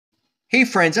Hey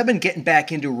friends, I've been getting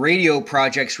back into radio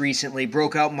projects recently.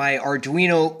 Broke out my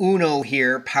Arduino Uno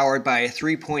here, powered by a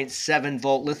 3.7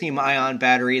 volt lithium ion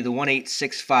battery, the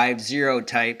 18650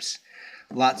 types.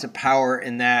 Lots of power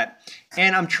in that.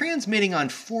 And I'm transmitting on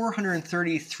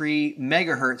 433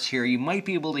 megahertz here. You might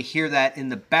be able to hear that in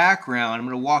the background. I'm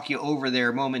going to walk you over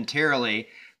there momentarily.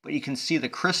 But you can see the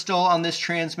crystal on this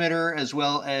transmitter as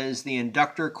well as the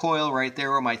inductor coil right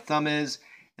there where my thumb is.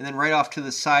 And then right off to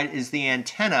the side is the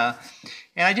antenna.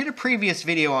 And I did a previous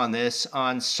video on this,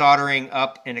 on soldering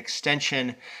up an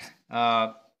extension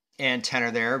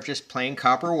antenna there, just plain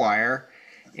copper wire.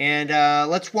 And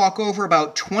let's walk over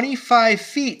about 25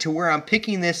 feet to where I'm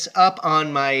picking this up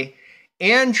on my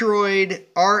Android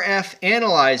RF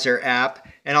analyzer app,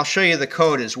 and I'll show you the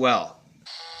code as well.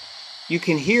 You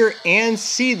can hear and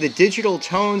see the digital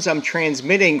tones I'm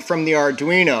transmitting from the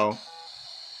Arduino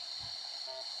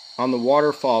on the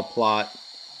waterfall plot.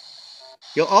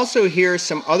 You'll also hear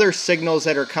some other signals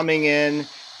that are coming in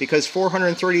because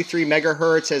 433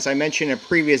 megahertz, as I mentioned in a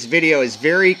previous video, is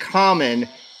very common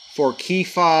for key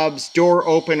fobs, door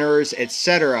openers,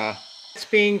 etc. It's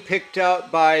being picked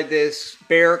up by this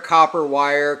bare copper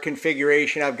wire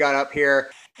configuration I've got up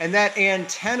here. And that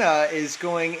antenna is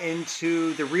going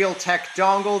into the Realtek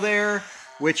dongle there,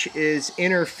 which is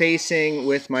interfacing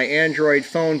with my Android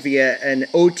phone via an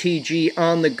OTG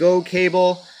on-the-go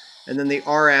cable, and then the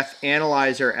RF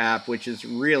analyzer app, which is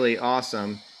really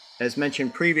awesome, as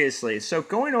mentioned previously. So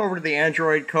going over to the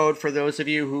Android code for those of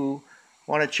you who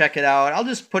want to check it out, I'll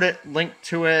just put it linked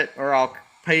to it, or I'll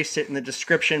paste it in the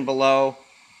description below.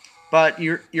 But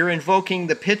you're invoking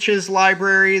the pitches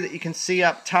library that you can see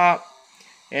up top,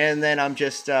 and then I'm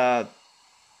just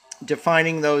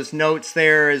defining those notes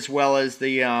there, as well as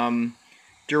the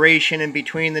duration in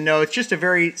between the notes. Just a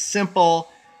very simple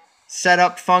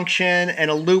setup function and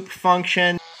a loop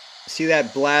function. See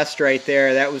that blast right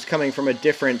there? That was coming from a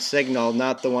different signal,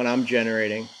 not the one I'm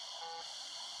generating.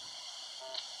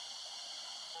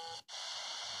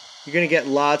 You're going to get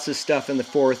lots of stuff in the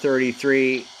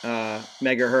 433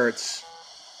 megahertz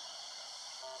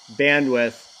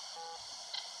bandwidth.